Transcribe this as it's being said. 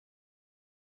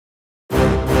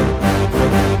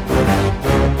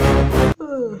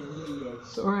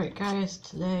So alright guys,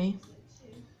 today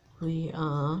we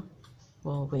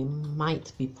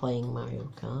might be playing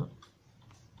Mario Kart,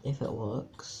 if it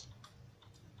works.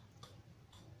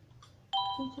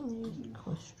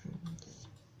 Questions.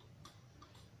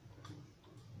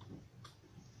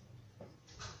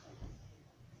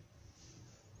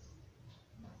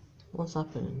 What's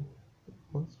happening?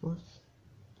 What's?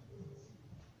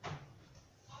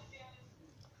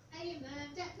 Hey,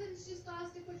 Declan's just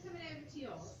asked if we're coming over to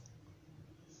yours.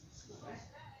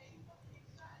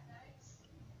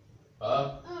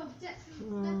 Oh,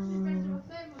 Declan and Brenda were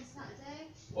home on Saturday.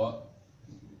 What?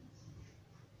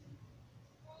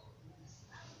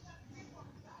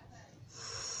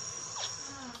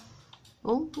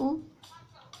 Oh.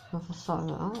 Have I started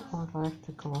it out, or do I have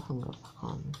to go off and go back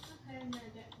on?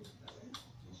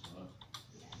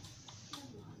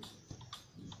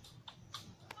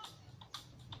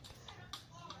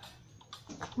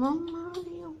 Come on,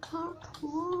 Mario Kart, come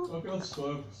on. I've got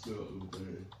Swerve still at the day.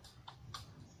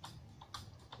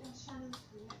 Shannon's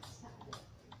coming next Saturday.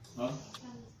 Huh?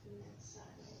 Shannon's coming next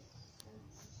Saturday.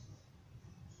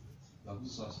 That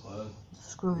was last Friday.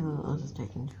 Screw that, I'll just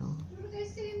take control. Do you want to go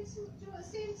see him? Do you want to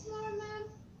see him tomorrow, man?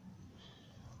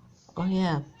 Oh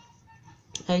yeah.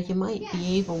 You might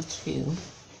be able to.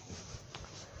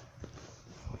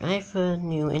 I have a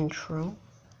new intro,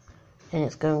 and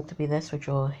it's going to be this, which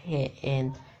you'll hear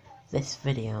in this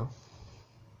video.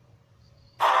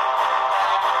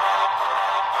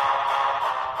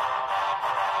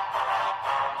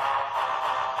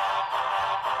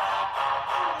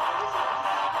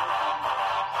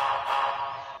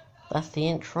 That's the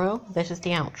intro, this is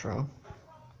the outro.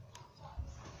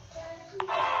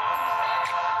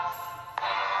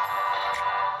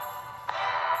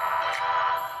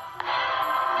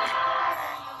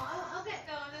 I'll get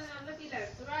going and I'll look you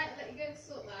loads, alright? I'll let you go and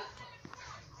sort that.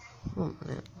 Oh,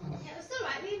 yeah. Yeah, it's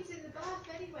alright, Liam's in the bath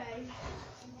anyway.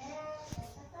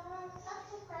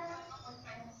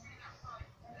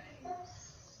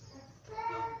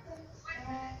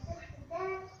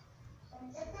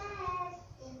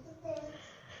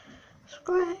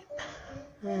 Subscribe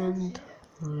and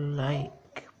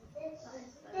like.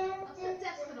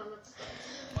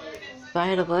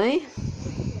 By the way,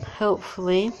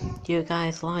 hopefully you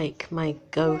guys like my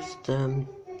ghost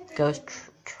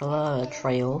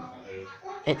trail.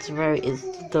 It's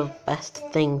the best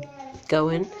thing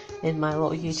going in my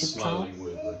little YouTube channel.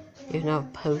 Even though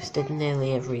I've posted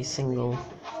nearly every single,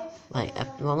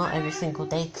 well, not every single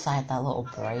day because I had that little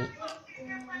break,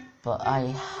 but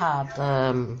I had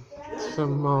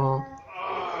some more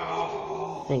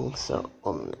things. So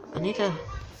I need to.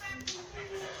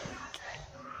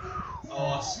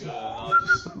 I'll ask her and I'll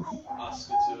just ask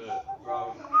her to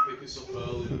pick us up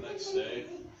early the next day.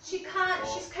 She can't,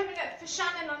 she's coming up for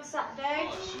Shannon on Saturday.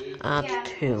 Add Yeah.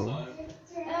 2.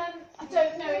 I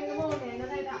don't know in the morning, I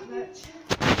know that much.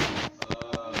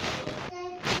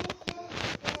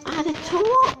 Added to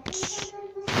what?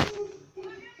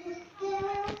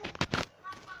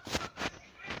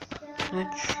 Can I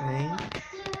change?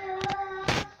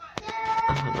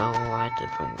 I don't know why I did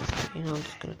bring this. You know, I'm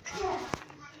just gonna try.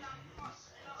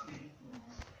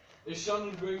 Is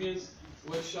Shannon bringing?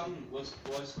 Where's Shannon? Where's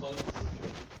Chloe?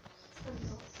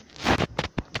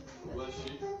 Where's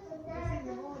she?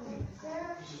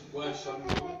 Where's Shannon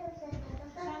going?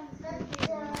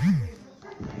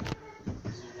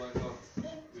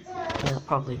 Yeah, I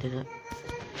probably did it.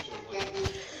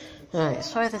 Alright,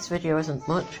 sorry this video isn't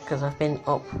much because I've been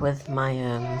up with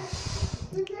my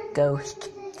ghost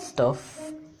stuff.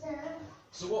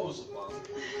 So what was the plan?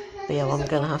 But yeah, what I'm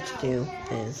gonna have to do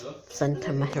is send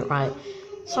him a right.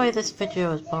 Sorry this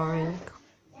video is boring,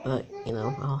 but you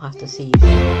know, I'll have to see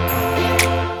you.